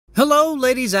Hello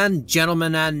ladies and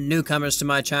gentlemen and newcomers to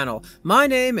my channel. My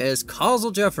name is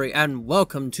CausalJeffrey and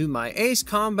welcome to my Ace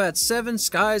Combat 7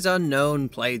 Skies Unknown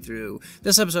playthrough.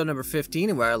 This is episode number 15,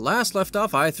 and where I last left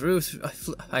off I flew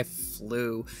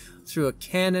through a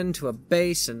cannon to a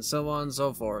base and so on and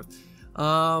so forth.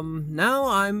 Now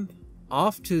I'm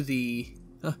off to the...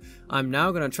 I'm now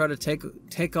going to try to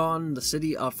take on the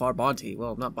city of Farbanti.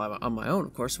 Well, not on my own,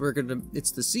 of course.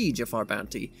 It's the siege of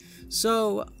Farbanti.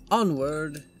 So,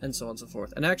 onward, and so on and so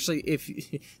forth. And actually,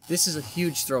 this is a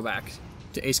huge throwback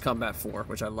to Ace Combat 4,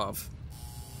 which I love.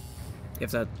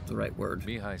 If that's the right word.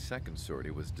 Mihai's second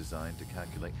sortie was designed to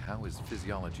calculate how his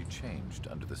physiology changed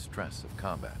under the stress of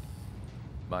combat.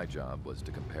 My job was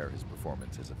to compare his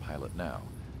performance as a pilot now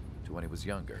to when he was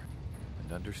younger,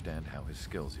 and understand how his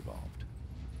skills evolved.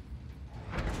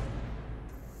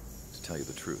 To tell you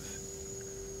the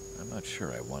truth, I'm not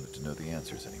sure I wanted to know the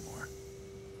answers anymore.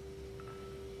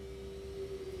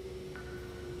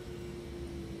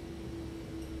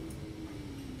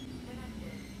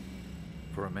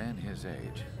 For a man his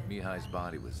age, Mihai's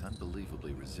body was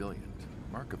unbelievably resilient,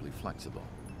 remarkably flexible.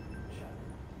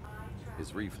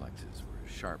 His reflexes were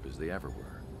as sharp as they ever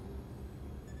were.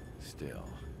 Still,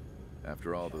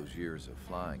 after all those years of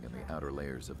flying in the outer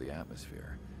layers of the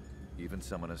atmosphere, even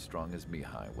someone as strong as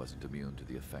Mihai wasn't immune to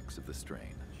the effects of the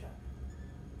strain.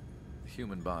 The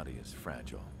human body is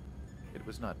fragile. It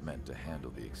was not meant to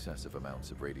handle the excessive amounts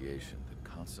of radiation that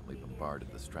constantly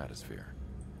bombarded the stratosphere.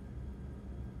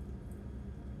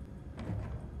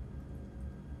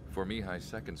 For Mihai's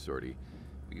second sortie,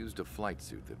 we used a flight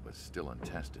suit that was still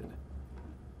untested.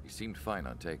 He seemed fine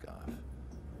on takeoff,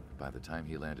 but by the time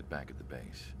he landed back at the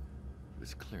base, it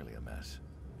was clearly a mess.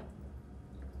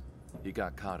 He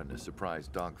got caught in a surprise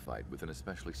dogfight with an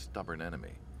especially stubborn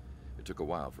enemy. It took a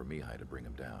while for Mihai to bring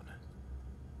him down.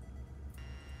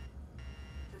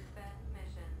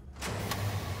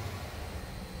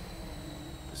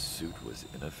 The suit was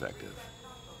ineffective.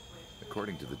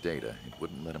 According to the data, it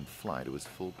wouldn't let him fly to his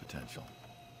full potential.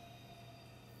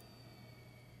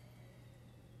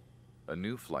 A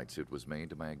new flight suit was made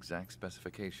to my exact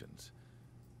specifications.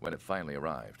 When it finally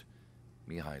arrived,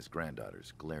 Mihai's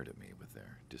granddaughters glared at me with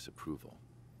their disapproval.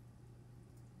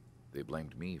 They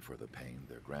blamed me for the pain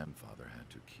their grandfather had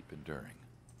to keep enduring.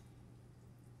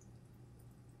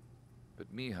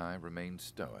 But Mihai remained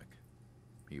stoic.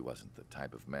 He wasn't the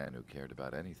type of man who cared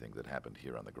about anything that happened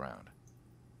here on the ground.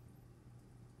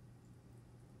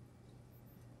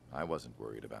 I wasn't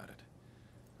worried about it.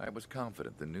 I was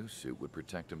confident the new suit would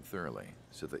protect him thoroughly,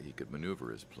 so that he could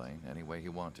maneuver his plane any way he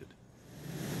wanted.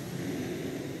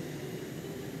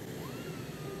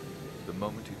 The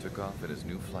moment he took off in his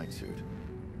new flight suit,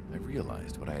 I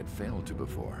realized what I had failed to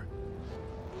before.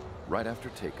 Right after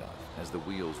takeoff, as the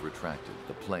wheels retracted,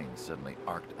 the plane suddenly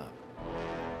arced up.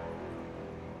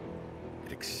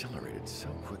 It accelerated so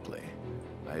quickly.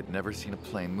 I had never seen a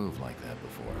plane move like that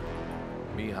before.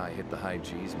 Mihai hit the high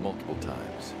G's multiple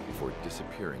times before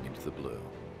disappearing into the blue.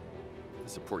 The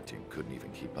support team couldn't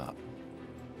even keep up.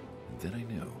 And then I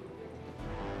knew.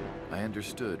 I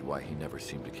understood why he never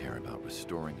seemed to care about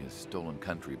restoring his stolen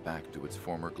country back to its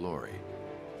former glory,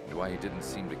 and why he didn't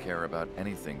seem to care about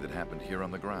anything that happened here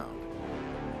on the ground.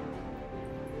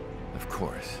 Of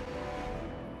course,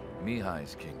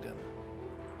 Mihai's kingdom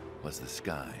was the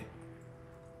sky.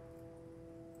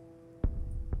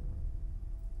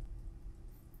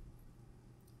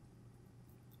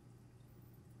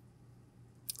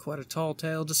 Quite a tall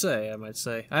tale to say, I might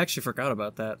say. I actually forgot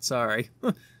about that, sorry.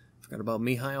 Forgot about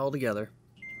Mihai altogether.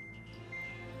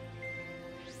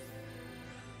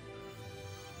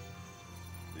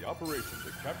 The operation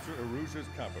to capture Erusia's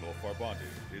capital, Farbanti,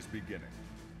 is beginning.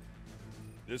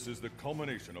 This is the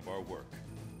culmination of our work.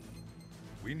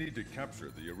 We need to capture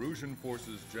the Erusian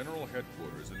forces' general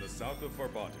headquarters in the south of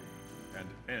Farbanti and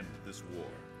end this war.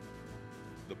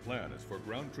 The plan is for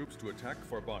ground troops to attack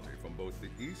Farbanti from both the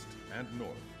east and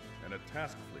north, and a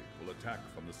task fleet will attack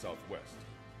from the southwest.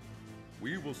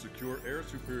 We will secure air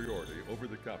superiority over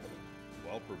the capital,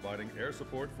 while providing air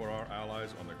support for our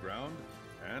allies on the ground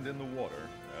and in the water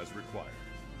as required.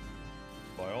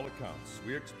 By all accounts,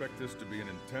 we expect this to be an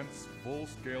intense,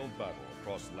 full-scale battle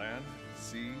across land,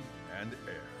 sea, and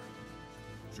air.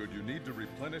 Should you need to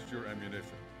replenish your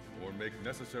ammunition or make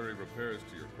necessary repairs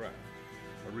to your craft,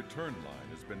 a return line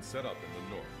has been set up in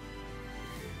the north.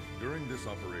 During this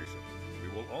operation, we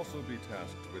will also be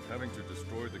tasked with having to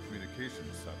destroy the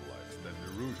communications satellites that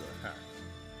Erusia hacked.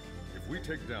 If we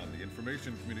take down the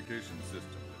information communication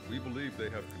system that we believe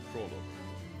they have control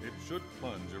over, it should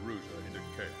plunge Erusia into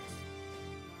chaos.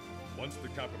 Once the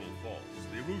capital falls,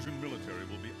 the Erusian military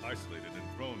will be isolated and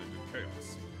thrown into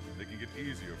chaos. making it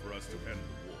easier for us to end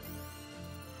the war.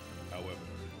 However,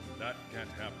 that can't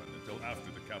happen until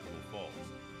after the capital falls,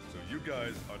 so you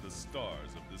guys are the stars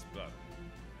of this battle.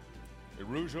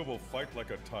 Erusea will fight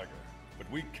like a tiger, but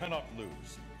we cannot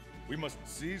lose. We must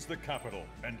seize the capital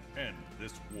and end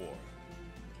this war.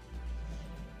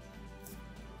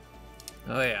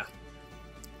 Oh yeah.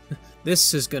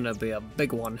 This is gonna be a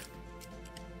big one.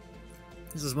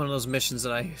 This is one of those missions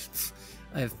that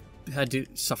I've had to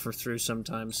suffer through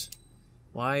sometimes.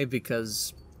 Why?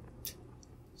 Because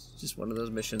it's just one of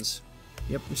those missions.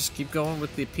 Yep, just keep going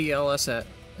with the PLSL.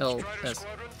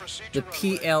 The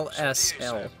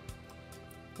PLSL.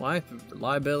 Why?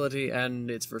 Reliability, and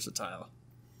it's versatile.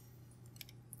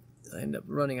 I end up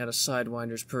running out of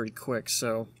sidewinders pretty quick,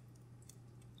 so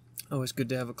always good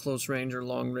to have a close range or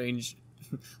long range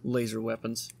laser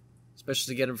weapons,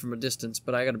 especially to get them from a distance,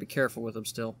 but I gotta be careful with them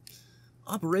still.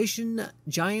 Operation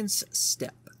Giant's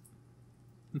Step.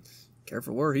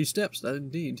 Careful where he steps, that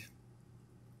indeed.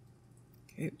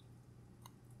 Okay.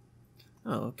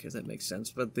 Oh, okay, that makes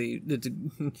sense, but the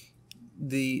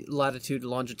latitude,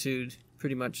 longitude,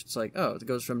 pretty much it's like, oh, it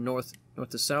goes from north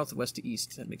to south, west to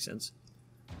east. That makes sense.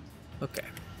 Okay,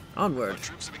 onward. Our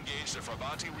troops have engaged at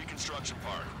Farbanti Reconstruction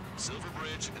Park, Silver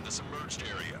Bridge, and the submerged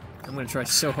area. I'm gonna try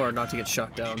so hard not to get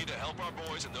shot down. We need to help our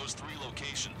boys in those 3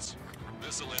 locations.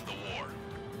 This'll end the war.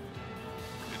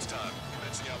 It's time.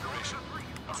 Commence the operation.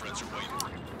 Our friends are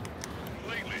waiting.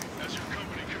 Lately, as your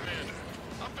company commander,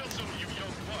 I felt some of you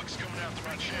young bucks coming after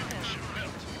my championship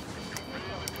belt.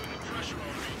 Really putting pressure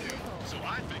on me. So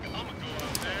I think I'm gonna go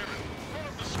out there and run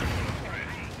up the score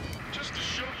already. Just to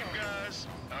show you guys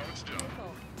how it's done.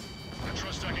 I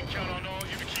trust I can count on all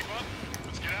you to keep up.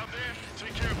 Let's get out there,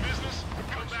 take care of business,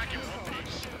 come back in one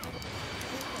piece.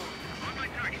 On my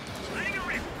target. Letting it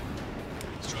rip.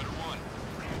 Strider 1,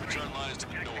 return line is to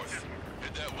the north.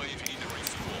 Head that way if you need to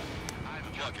refuel.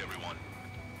 Good luck, everyone.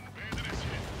 Bandit is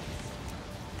hit.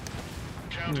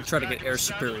 I'm gonna try to get air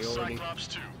superiority.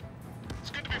 It's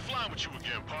good to be flying with you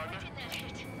again, partner.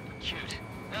 Cute.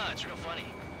 No, it's real funny.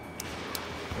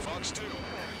 Fox 2.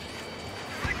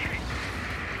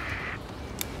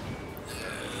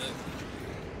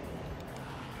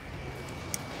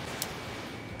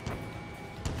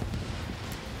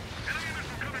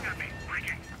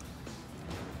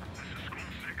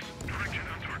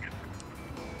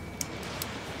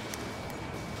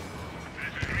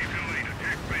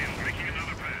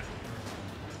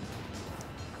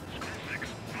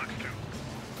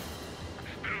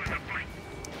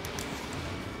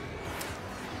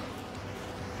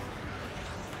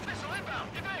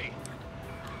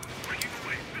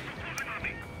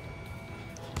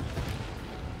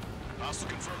 Hostile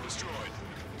confirmed destroyed.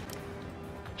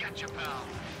 Catch you, pal.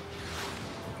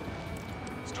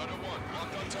 Strider 1,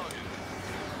 locked on target.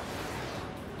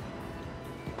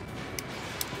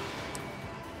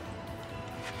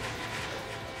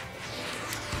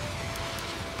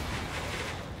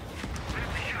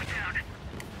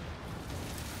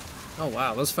 Oh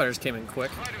wow, those fighters came in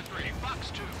quick. Strider 3,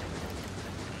 Fox 2.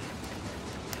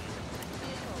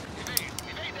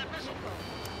 Evade that missile.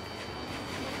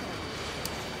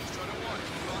 Strider 1,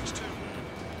 Fox 2.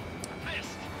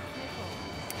 Missed.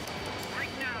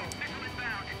 Right now, missile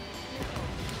inbound.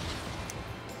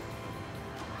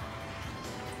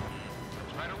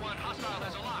 Strider 1, hostile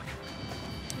has a lock.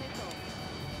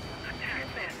 Attack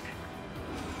missed.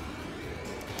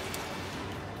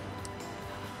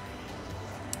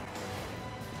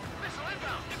 Missile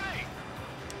inbound, evade.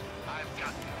 I've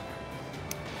got you.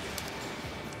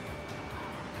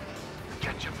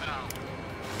 Catch you, pal.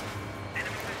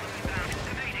 Enemy missile inbound,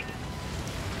 evading.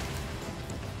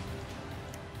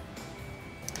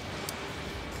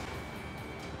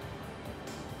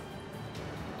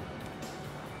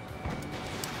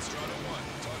 Strider 1,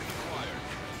 target acquired.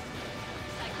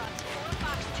 Cyclops 4,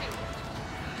 Fox 2.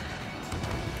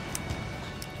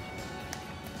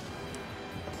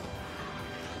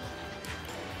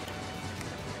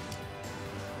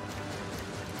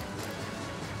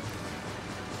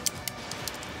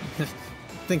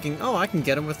 Thinking, oh, I can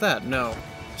get him with that. No.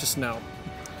 Just no.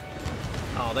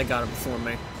 Oh, they got him before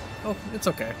me. Oh, it's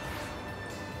okay.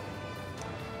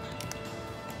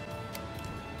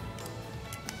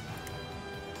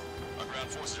 Our ground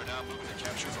forces are now moving to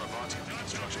capture Farbanti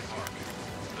Reconstruction Park.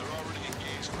 They're already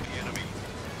engaged with the enemy.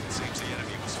 It seems the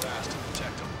enemy was fast to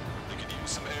protect them. They could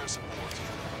use some air support.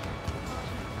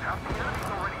 Half the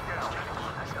enemy's already down.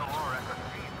 That LR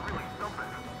FSC is really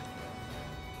something.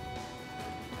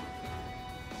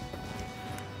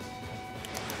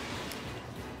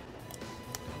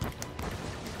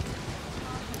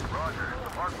 Roger, the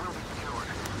park will be secured.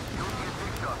 You'll need a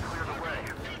big shot clear the way.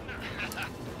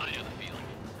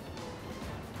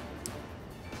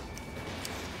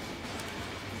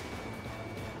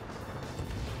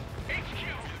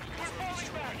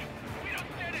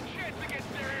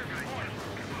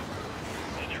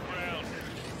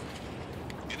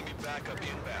 backup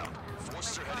inbound.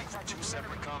 Forces are heading for 2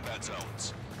 separate combat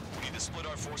zones. We need to split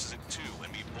our forces in 2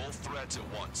 and meet both threats at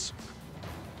once.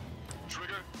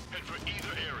 Trigger, head for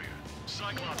either area.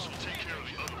 Cyclops will take care of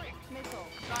the other one. Missile.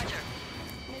 Roger.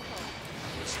 Missile.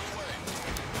 Missile away.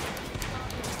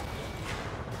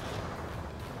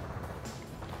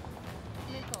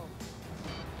 Missile.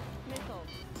 Missile. Missile.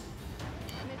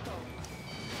 Missile.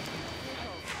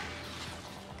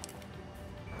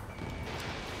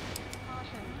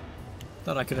 Caution.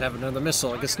 Thought I could have another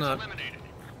missile. I guess not. Eliminated.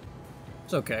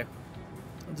 It's okay.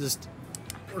 I'll just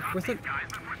work with it.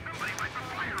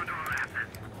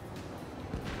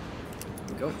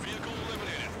 Go. Vehicle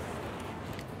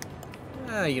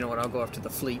eliminated. You know what? I'll go after the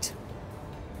fleet.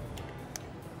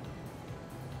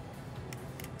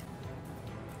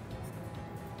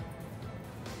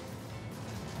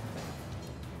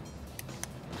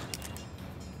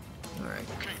 Alright.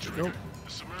 Okay, Go. Trigger.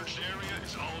 The submerged area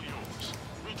is all yours.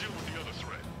 We'll deal with the other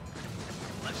threat.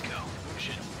 Let's go. Push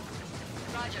it.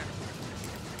 Roger.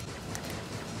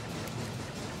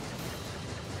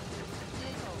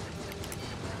 Missile.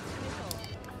 Missile.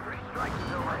 3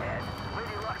 strikes overhead.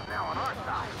 Lady Luck's now on our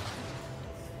side.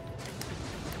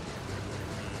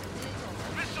 Missile.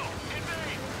 Missile!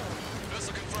 Invade!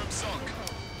 Vessel confirmed sunk.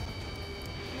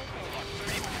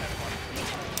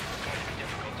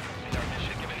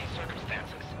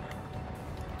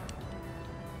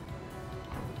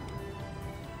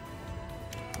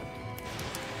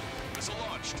 Missile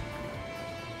launched.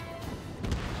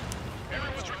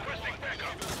 Everyone's requesting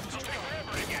backup. It'll take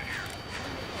forever to get here.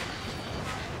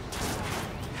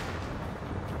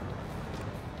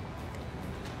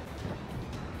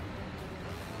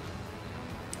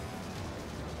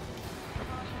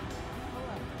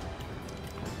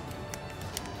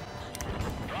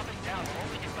 Dropping down will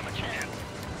only give them a chance.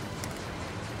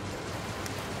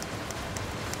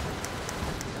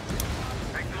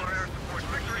 Thanks to our air support.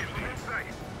 Victory is within sight.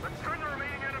 Let's turn the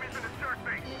remaining enemies into shark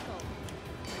bait. Missile.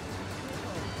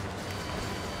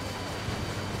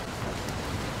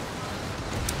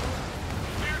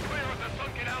 Steer clear of the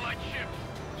sunken Allied ships.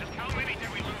 Just how many did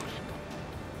we lose?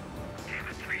 Damn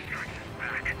it, 3 strikes is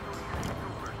back.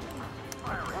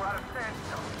 We're out of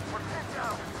standstill. We're pinned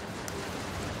down.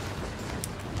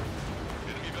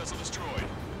 Enemy vessel destroyed.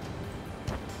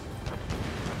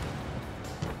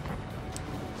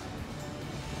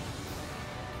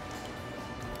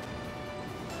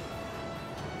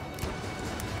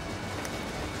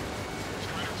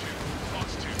 Strider 2, Fox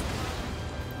 2.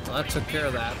 Well, that took care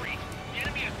of that. The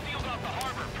enemy has sealed off the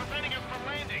harbor, preventing us from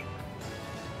landing.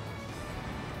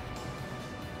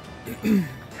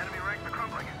 Enemy ranks are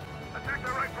crumbling. Attack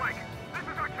their right flank. This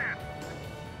is our chance.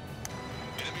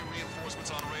 Enemy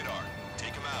reinforcements on radar.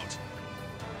 Take them out.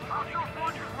 Hostile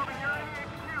forces moving near enemy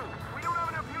HQ. We don't have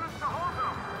enough units to hold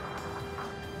them.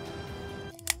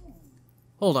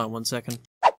 Hold on one second.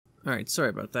 Alright, sorry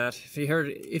about that. If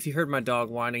you heard my dog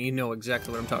whining, you know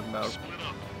exactly what I'm talking about. Split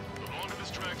up. The longer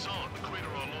this drags on, the greater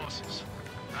our losses.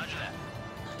 Roger that.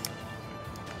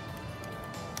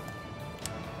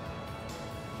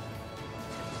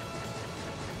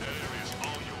 That area is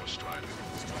all yours, Strider.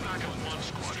 Back up 1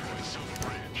 squadron at Silver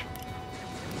Bridge.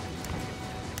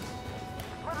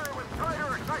 Whether it was Strider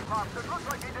or Cyclops, it looks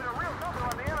like he did a real number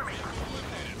on the enemy.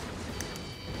 Eliminated.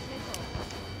 Missile.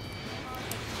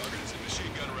 Target is in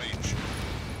machine gun range.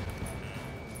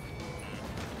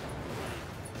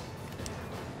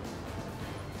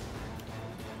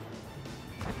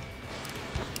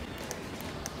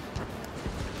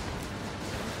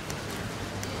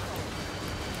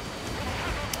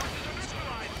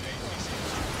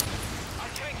 Our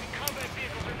tanks and combat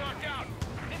vehicles are knocked out.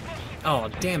 Oh,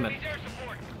 damn it. Air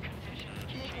support.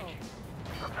 Missile.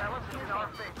 The balance is in our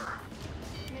favor.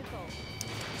 Missile.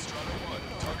 Strider 1,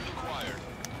 target acquired.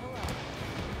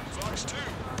 Fox 2.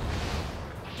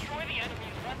 Destroy the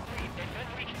enemy's left fleet and then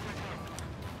reach the group.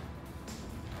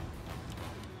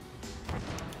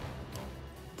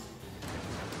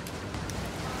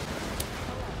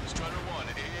 Strider 1,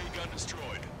 AA gun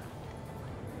destroyed.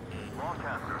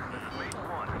 Longcaster, this is Base 1.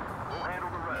 We'll handle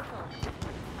the rest.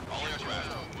 All aircraft,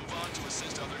 move on to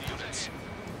assist other units.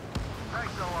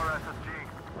 Thanks, LRSSG.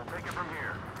 We'll take it from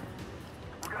here.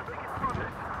 We're gonna make it through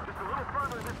this. Just a little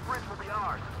further and this bridge will be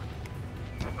ours.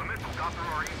 The missile got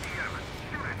through our EDM.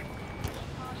 Shoot it.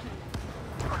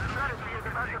 Our strategy is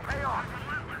about to pay off.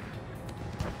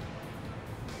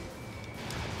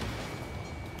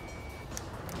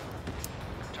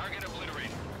 Target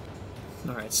obliterated.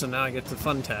 Alright, so now I get the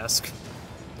fun task.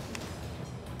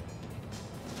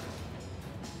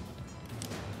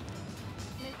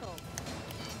 Missile.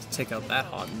 Take out that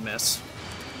hot mess.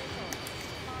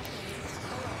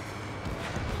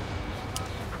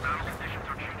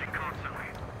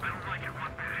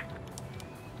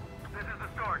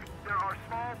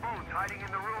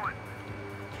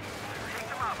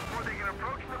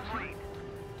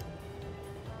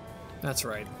 That's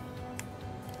right.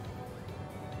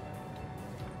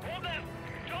 Hold them!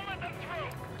 Don't let them through!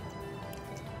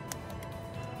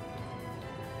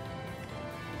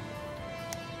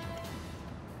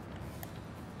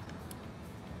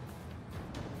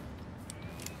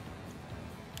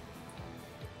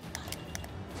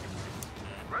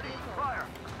 Ready? Fire!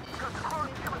 Got the close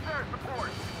commissary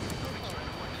support!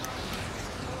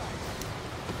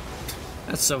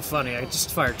 That's so funny. I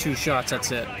just fired 2 shots,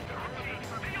 that's it.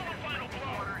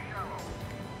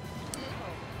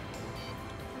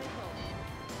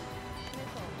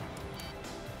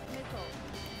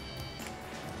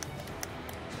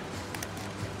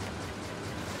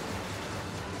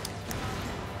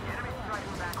 Enemy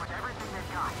striking back with everything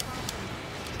they've got.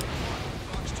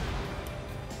 Fox 2.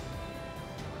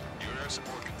 Your air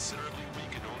support considerably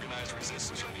weakened organized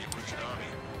resistance from the Erusian army.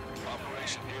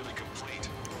 Operation nearly complete.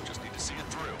 Just need to see it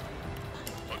through.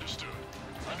 Understood.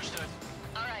 Understood.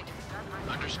 All right.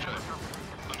 Understood.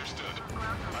 Understood.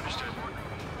 Understood.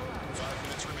 5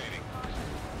 minutes remaining.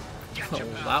 Oh,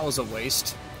 that was a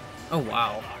waste. Oh,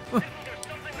 wow.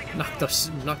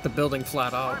 Knocked the building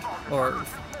flat out. Or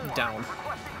down.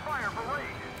 Requesting fire for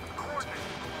raid. Coordinates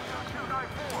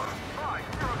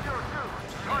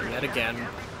 2294-5002. Yet again.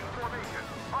 Formation.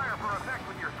 Fire for effect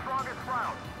with your strongest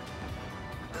round.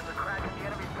 There's a crack in the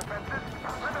enemy's defenses.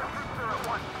 Send our troops there at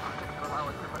once. This will allow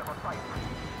us to put up a fight.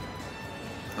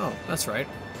 Oh, that's right.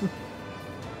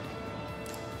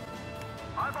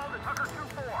 Eyeball to Tucker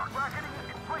 2-4. Bracketing is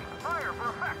complete. Fire for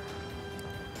effect.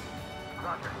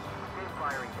 Roger. Game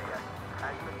firing data.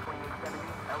 Azimuth 2870.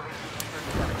 Elevation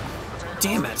 37.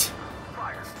 Damn it.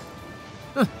 Fire.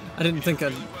 I didn't think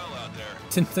Really well out there.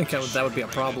 that would be a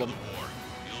problem.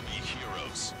 You'll be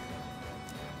heroes.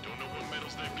 Don't know what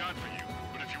medals they've got for you,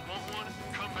 but if you want one,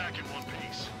 come back in one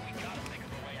piece. We gotta think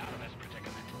of a way out of this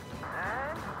predicament.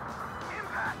 And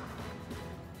impact.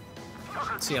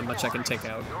 Let's see how much I can take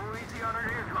out. Go easy on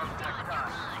our eardrums next time.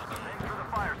 Thanks for the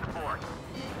fire support.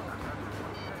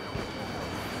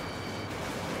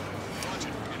 Watch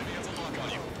it. Enemy has a lock on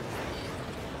you.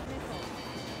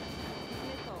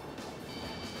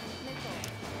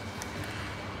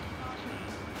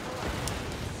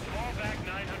 Fall back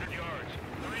 900 yards.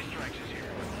 3 strikes is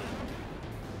here.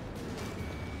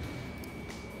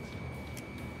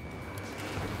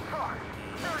 Fire.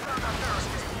 There goes our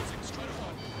barricade. Strider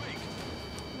 1, break.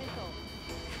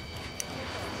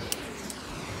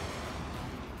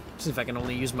 See if I can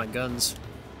only use my guns.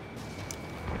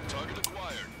 Target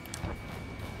acquired.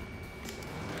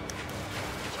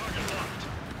 Target locked.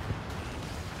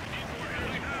 We need more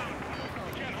enemy down.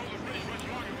 We can't hold the bridge much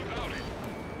longer without it.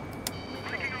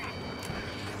 Picking them up.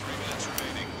 3 minutes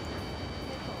remaining.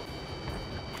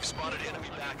 We've spotted enemy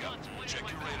backup. Check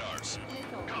your radars.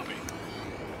 Copy.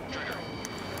 Trigger.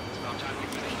 It's about time we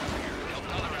finish up here and help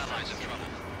other allies in trouble.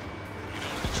 You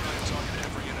don't have to try and target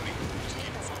every enemy. Just keep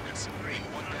a focus. Take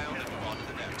one down and move on to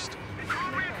the next.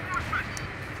 Call reinforcements.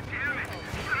 Damn it.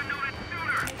 Should have known it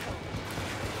sooner.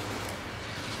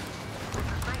 This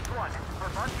is phase 1.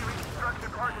 Verbunti reconstruction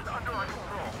part is under our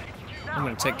control. I'm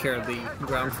gonna take care of the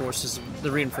ground forces, the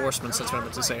reinforcements, that's what I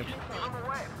meant to say. Give them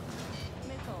away.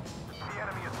 The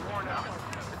enemy is worn out.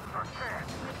 This is our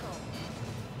chance.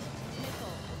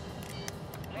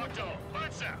 Locked on.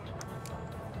 Lights out.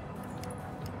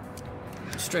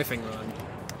 Strafing run.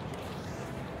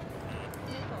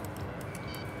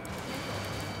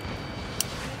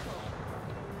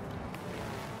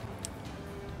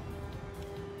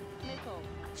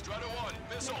 Strider 1,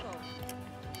 missile.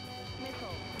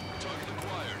 Target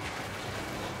acquired.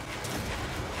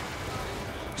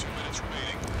 2 minutes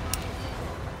remaining.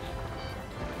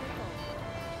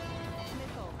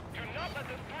 Do not let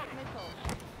them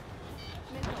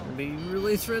through! Be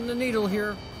really threading the needle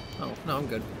here. Oh, no, I'm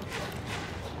good.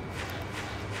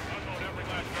 Unload every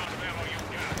last round of ammo you've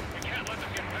got. We can't let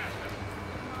them get past us.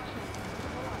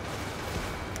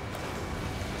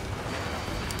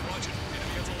 Watch it.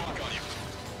 Enemy has a lock on you.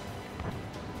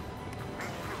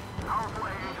 Powerful AA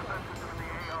defenses in the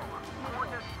AO.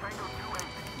 Coordinates Tango 28,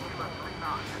 Lima 3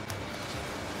 knots.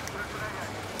 There's an AA.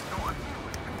 No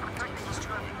unused. Protecting the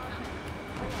defenses.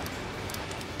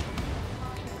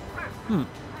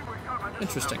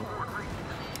 Interesting.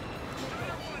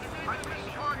 I'm being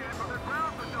targeted from the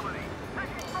ground facility.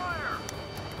 Taking fire!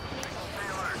 Stay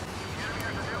alert. The enemy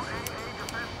has a new AA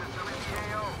defense system in the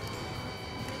AO.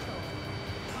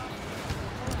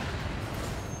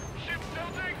 Ship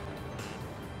tilting!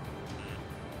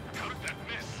 How did that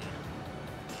miss?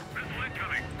 Missile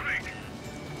incoming. Break!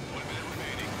 1 minute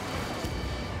remaining.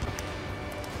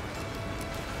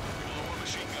 Low on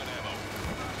machine gun ammo.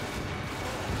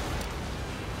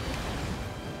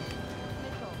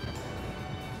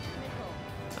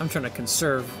 I'm trying to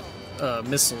conserve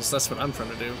missiles. That's what I'm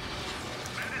trying to do.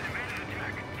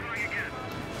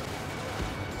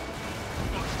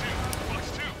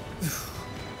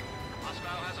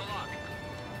 Hostile has a lock.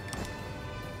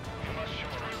 You must show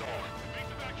us all.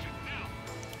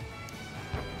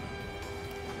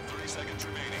 3 seconds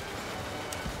remaining.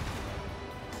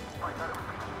 I thought it would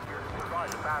be easier to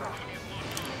survive the battle.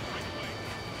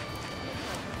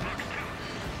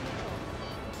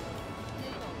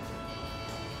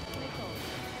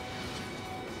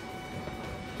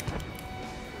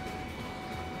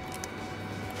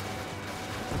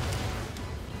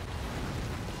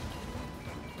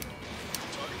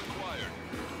 Target acquired.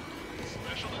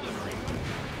 Special delivery.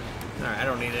 Alright, I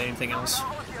don't need anything else.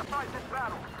 I've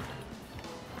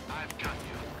got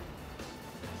you.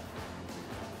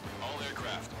 All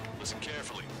aircraft, listen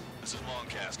carefully. This is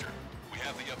Lancaster. We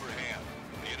have the upper hand.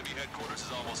 The enemy headquarters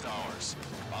is almost ours.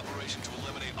 Operation to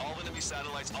eliminate all enemy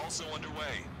satellites also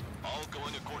underway. All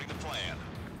going according to plan.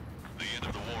 The end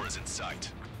of the war is in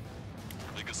sight.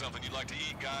 Think of something you'd like to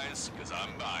eat, guys? Because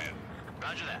I'm buying.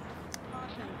 Roger that.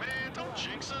 Man, don't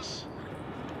jinx us.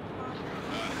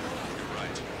 You're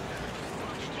right. 2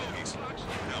 bogies.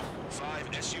 No,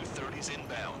 5 Su-30s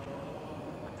inbound.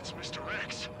 It's Mr.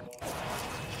 X.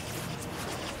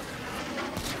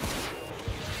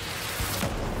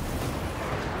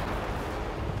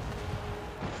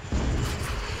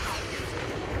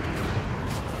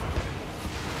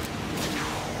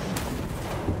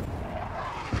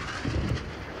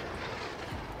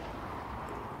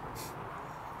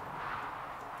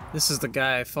 This is the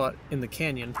guy I fought in the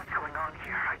canyon. What's going on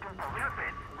here? I don't believe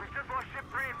it. We've just lost ship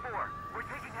 3 and 4. We're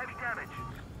taking heavy damage.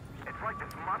 It's like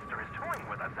this monster is toying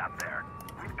with us out there.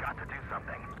 We've got to do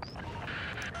something.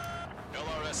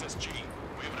 LRSSG,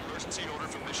 we have an emergency order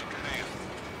from Mission Command.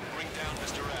 Bring down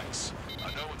Mr. X.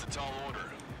 I know it's a tall order,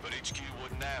 but HQ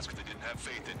wouldn't ask if they didn't have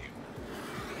faith in you.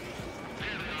 There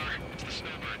they are. It's the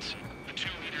snowbirds. The 2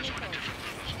 leaders are at different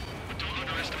levels. But don't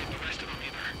underestimate the rest of them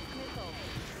either.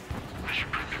 Mission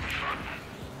prep could be fun.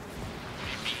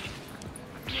 Maybe.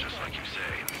 It's just like you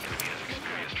say, the enemy has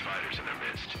experienced fighters in their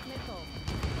midst.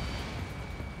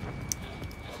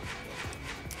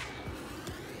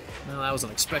 Well, that was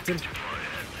unexpected. Too far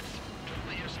ahead. Don't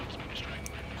let yourselves be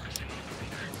distracted by focusing on the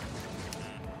leader.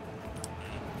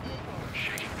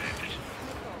 Shaking bandit.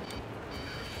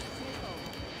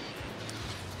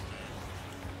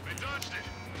 They dodged it.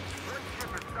 First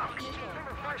ship is sunk.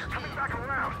 Single fighter coming back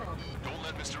around. Don't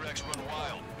let Mr. X run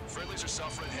wild. Friendlies are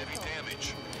suffering heavy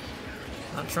damage.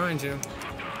 Not trying to.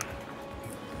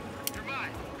 You're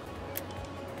mine.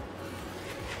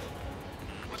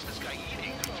 What's this guy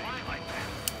eating? To fly like that?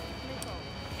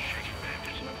 Shaking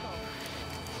bandit.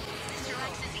 Mr.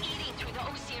 X is eating through the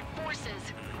Osean forces.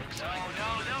 No.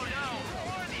 Who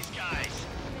are these guys?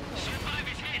 Ship 5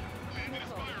 is hit. Bandit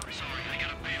is firing. Sorry, I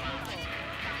gotta bail out.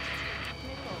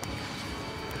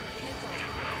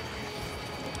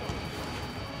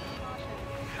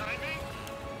 Behind me?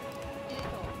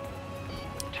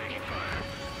 Taking fire.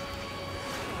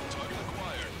 Target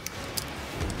acquired.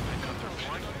 I got their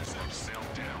blind themselves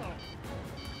sailed down.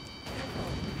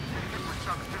 Ship was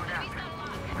sunk soon after.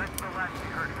 That's the last we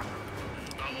heard of him.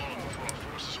 Not long before our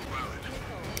forces are routed.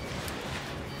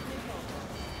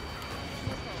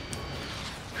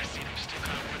 I see them still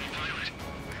got a worthy pilot.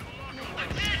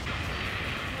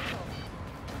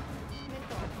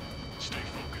 Stay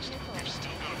focused. We've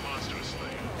still got a monster to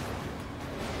slay.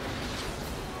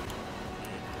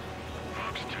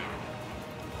 Fox 2.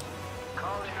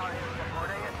 Calling on him before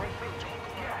they take me.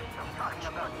 Yes, I'm talking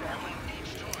about them.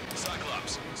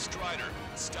 Cyclops, Strider,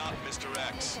 stop Mr.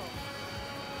 X.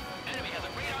 Enemy has a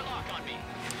radar lock on me.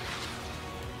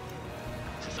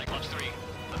 This is Cyclops 3.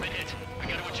 I'm in it. I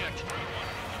gotta eject.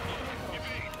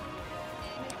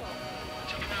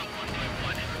 Took him out one by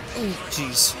one. Oh,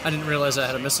 jeez. I didn't realize I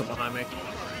had a missile behind me.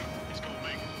 He's gonna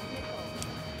make it.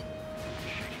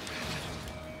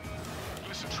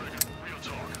 Listen, Trigger, real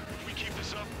talk. If we keep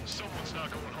this up, someone's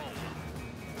not going home.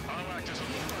 I'll act as a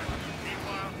leader.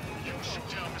 Meanwhile, you shoot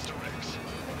down Mr. X.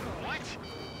 What?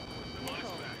 The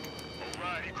line's back. All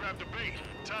right, he grabbed the bait.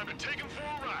 Time to take him for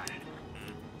a ride.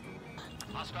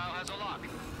 Hostile has a lock.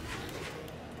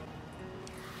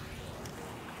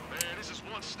 Man, this is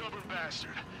one stubborn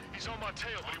bastard. He's on my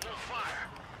tail, but he won't fire.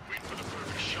 Waiting for the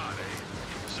perfect shot, eh?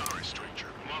 Sorry, stranger.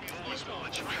 My boys will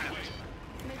let you have it.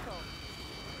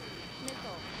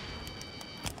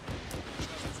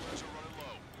 Flares are running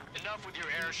low. Enough with your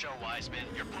air show, Wiseman.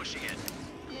 You're pushing it.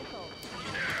 Oh,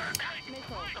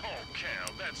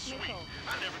 Cal, that's sweet.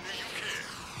 I never knew you cared.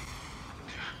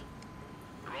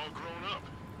 You're all grown up.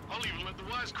 I'll even let the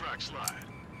wisecrack slide.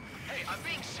 Hey, I'm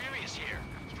being serious here.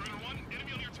 Strider 1,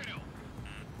 enemy on your tail.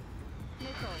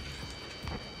 Missile.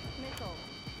 Missile.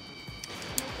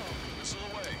 Missile. Missile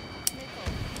away.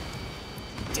 Missile.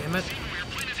 Damn it. Seymour, your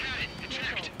plane is headed.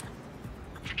 Eject.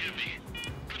 Forgive me.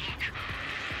 Good luck.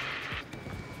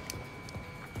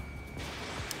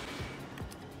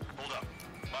 Hold up.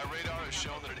 My radar has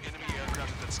shown that an enemy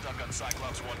aircraft has been stuck on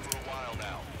Cyclops 1 for a while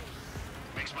now.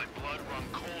 Makes my blood run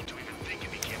cold to even think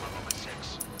it became a Roman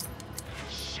 6.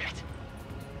 Shit.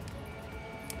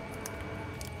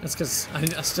 That's because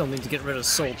I still need to get rid of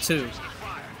Soul too.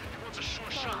 Fire. He wants a sure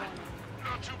shot.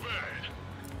 Not too bad.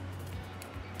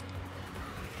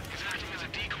 He's acting as a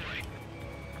decoy.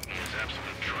 He has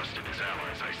absolute trust in his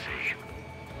allies, I see.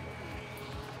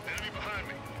 Enemy behind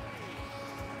me.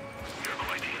 You're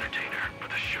quite the entertainer, but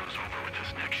the show's over with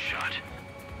this next shot.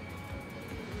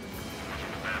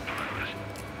 Wasn't a bad pilot.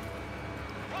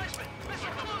 Wiseman,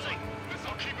 missile closing.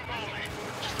 I'll keep him on me.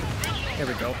 Just a real Here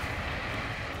we go.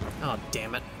 Oh,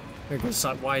 damn it. There goes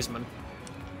Wiseman.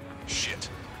 Shit.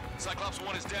 Cyclops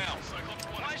 1 is down. Cyclops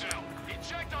 1 is down.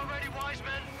 Eject already,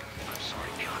 Wiseman. I'm sorry,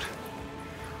 Count.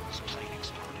 This plane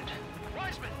exploded.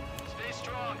 Wiseman, stay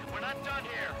strong. We're not done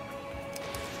here.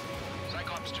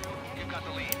 Cyclops 2, you've got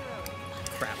the lead.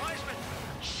 Crap. Wiseman.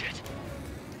 Shit.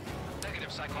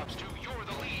 Negative, Cyclops 2, you're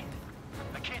the lead.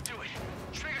 I can't do it.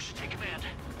 Trigger should take command.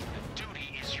 The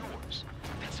duty is yours.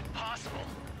 That's impossible.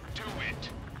 Do it.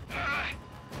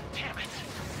 Damn it.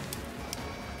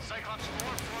 Cyclops 4,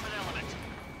 form an element.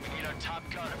 We need our top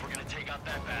gun if we're gonna take out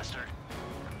that bastard.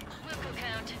 We'll go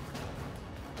count.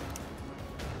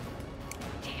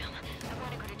 Damn, I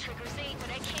want to go to Trigger's 8, but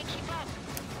I can't keep up.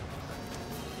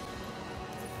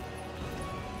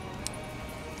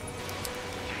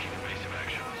 Taking evasive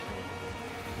action.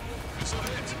 Missile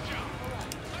hit.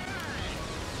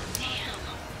 Damn.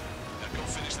 Now go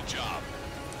finish the job.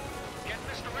 Get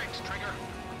Mr. Riggs, Trigger.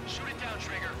 Shoot it down,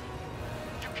 Trigger.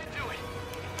 You can do it.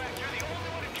 In fact, you're the only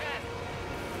one who can.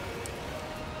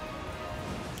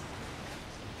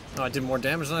 Oh, I did more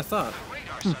damage than I thought. My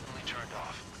radar suddenly turned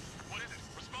off. What is it?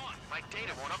 Respond. My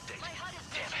data won't update. My HUD is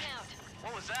Damn glitching it. out.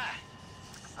 What was that?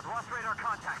 I've lost radar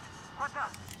contact. What's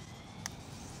up?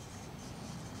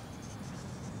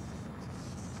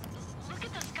 Look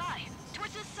at the sky.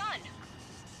 Towards the sun.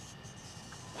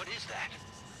 What is that?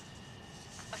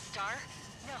 A star?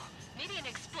 No. Maybe an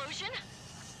explosion?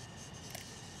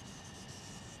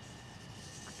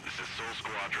 This is Soul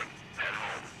Squadron. Head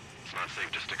home. It's not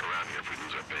safe to stick around here if we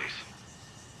lose our base.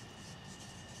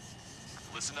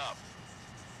 Listen up.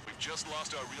 We've just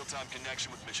lost our real-time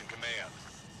connection with Mission Command.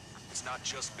 It's not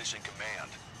just Mission Command.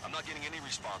 I'm not getting any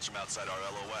response from outside our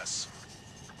LOS.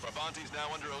 Farbanti's now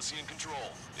under Ocean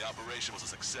control. The operation was a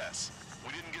success.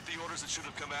 We didn't get the orders that should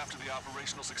have come after the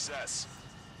operational success.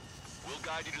 We'll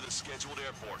guide you to the scheduled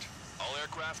airport. All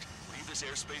aircraft, leave this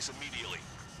airspace immediately.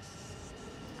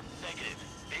 Negative.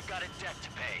 They've got a debt to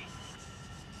pay.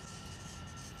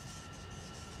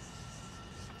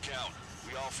 Count,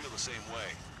 we all feel the same way.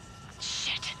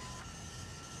 Shit.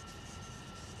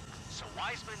 So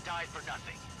Wiseman died for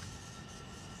nothing.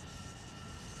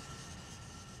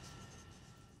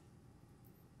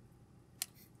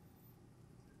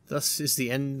 Thus is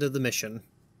the end of the mission.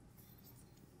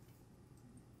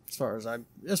 As far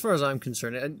as I'm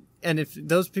concerned, and if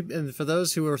those people, and for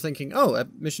those who are thinking, oh,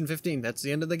 at Mission 15, that's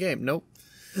the end of the game. Nope,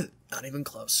 not even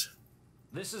close.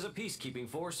 This is a peacekeeping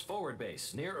force forward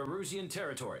base near Erusian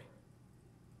territory.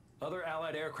 Other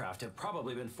Allied aircraft have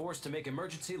probably been forced to make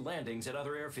emergency landings at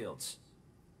other airfields.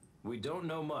 We don't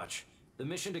know much. The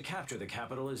mission to capture the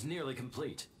capital is nearly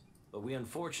complete, but we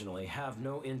unfortunately have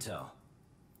no intel.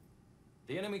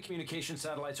 The enemy communication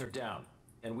satellites are down,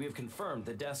 and we have confirmed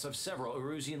the deaths of several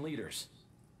Erusian leaders.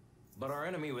 But our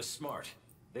enemy was smart.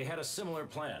 They had a similar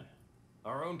plan.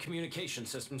 Our own communication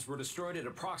systems were destroyed at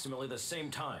approximately the same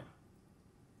time.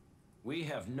 We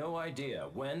have no idea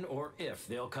when or if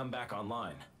they'll come back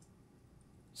online.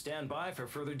 Stand by for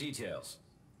further details.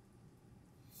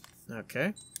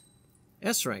 Okay.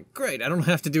 S rank. Great, I don't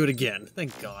have to do it again.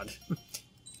 Thank God.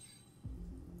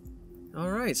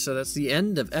 Alright, so that's the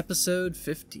end of episode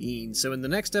 15. So in the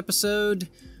next episode,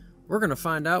 we're going to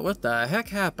find out what the heck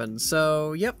happened.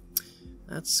 So, yep,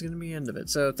 that's going to be the end of it.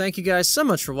 So thank you guys so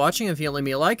much for watching. If you leave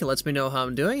me a like, it lets me know how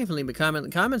I'm doing. If you leave me a comment in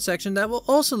the comment section, that will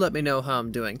also let me know how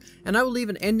I'm doing. And I will leave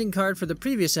an ending card for the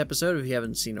previous episode if you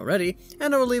haven't seen already.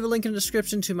 And I will leave a link in the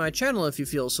description to my channel if you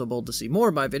feel so bold to see more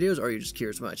of my videos or you're just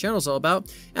curious what my channel is all about.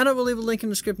 And I will leave a link in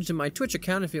the description to my Twitch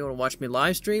account if you want to watch me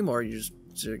live stream or you're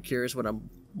just curious what I'm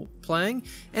playing.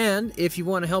 And if you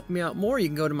want to help me out more, you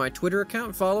can go to my Twitter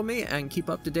account, follow me, and keep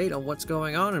up to date on what's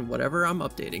going on and whatever I'm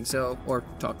updating, so, or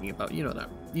talking about, you know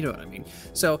what I mean.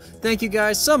 So, thank you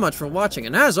guys so much for watching,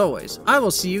 and as always, I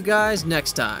will see you guys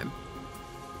next time.